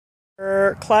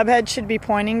Your club head should be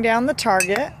pointing down the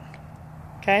target.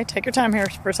 Okay, take your time here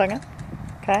for a second.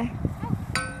 Okay.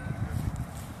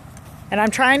 And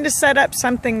I'm trying to set up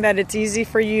something that it's easy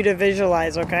for you to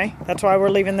visualize, okay? That's why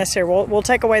we're leaving this here. We'll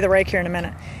take away the rake here in a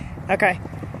minute. Okay,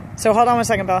 so hold on one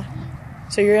second, Bella.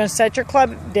 So you're gonna set your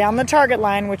club down the target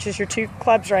line, which is your two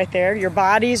clubs right there. Your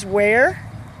body's where?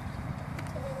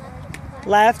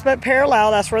 Left but parallel,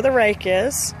 that's where the rake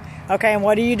is. Okay, and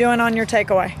what are you doing on your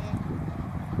takeaway?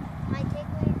 My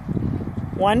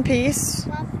takeaway? One piece.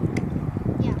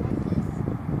 Yeah,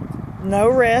 one piece. No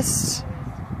wrist.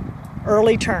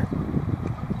 Early turn.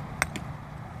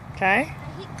 Okay?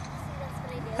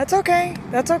 That's okay.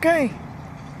 That's okay.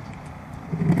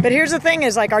 But here's the thing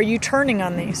is, like, are you turning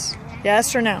on these?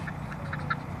 Yes or no?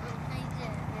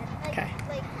 Okay.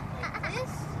 Like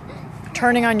this?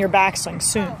 Turning on your backswing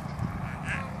soon.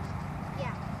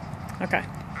 Yeah. Okay.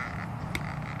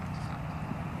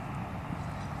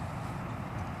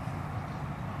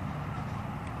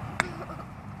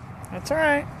 That's all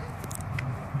right.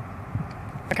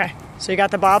 Okay, so you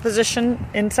got the ball position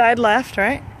inside left,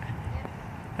 right?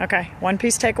 Okay, one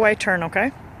piece takeaway, turn,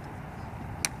 okay?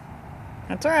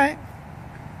 That's all right.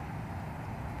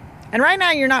 And right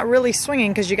now you're not really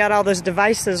swinging because you got all those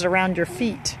devices around your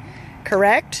feet,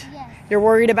 correct? Yes. You're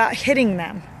worried about hitting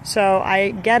them, so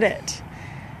I get it.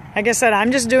 Like I said,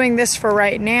 I'm just doing this for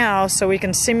right now so we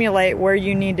can simulate where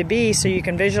you need to be so you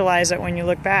can visualize it when you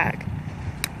look back.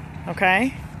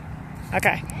 Okay?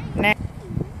 Okay. Now.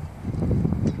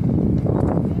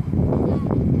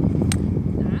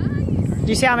 Do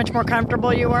you see how much more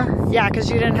comfortable you were? Yeah, because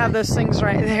you didn't have those things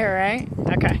right there, right?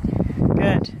 Okay,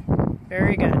 good.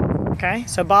 Very good. Okay,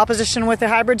 so ball position with the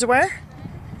hybrids where?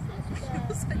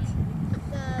 The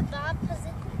ball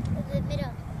position in the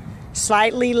middle.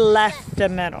 Slightly left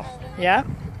of middle. Yep.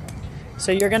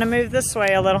 So you're going to move this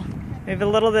way a little. Move a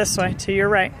little this way to your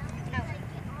right.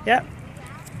 Yep.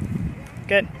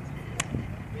 Good.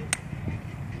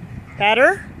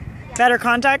 Better? Better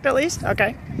contact at least?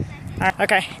 Okay. All right.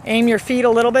 Okay, aim your feet a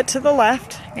little bit to the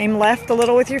left. Aim left a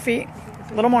little with your feet.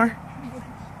 A little more.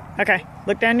 Okay,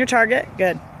 look down your target.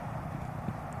 Good.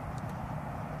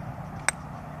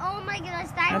 Oh my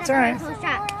goodness, That's all right.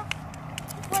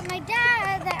 But my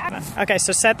dad... Okay,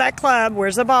 so set that club.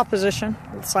 Where's the ball position?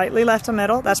 Slightly left to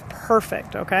middle. That's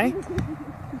perfect, okay?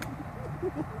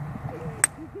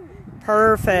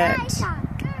 Perfect.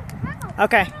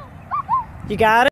 Okay, you got it?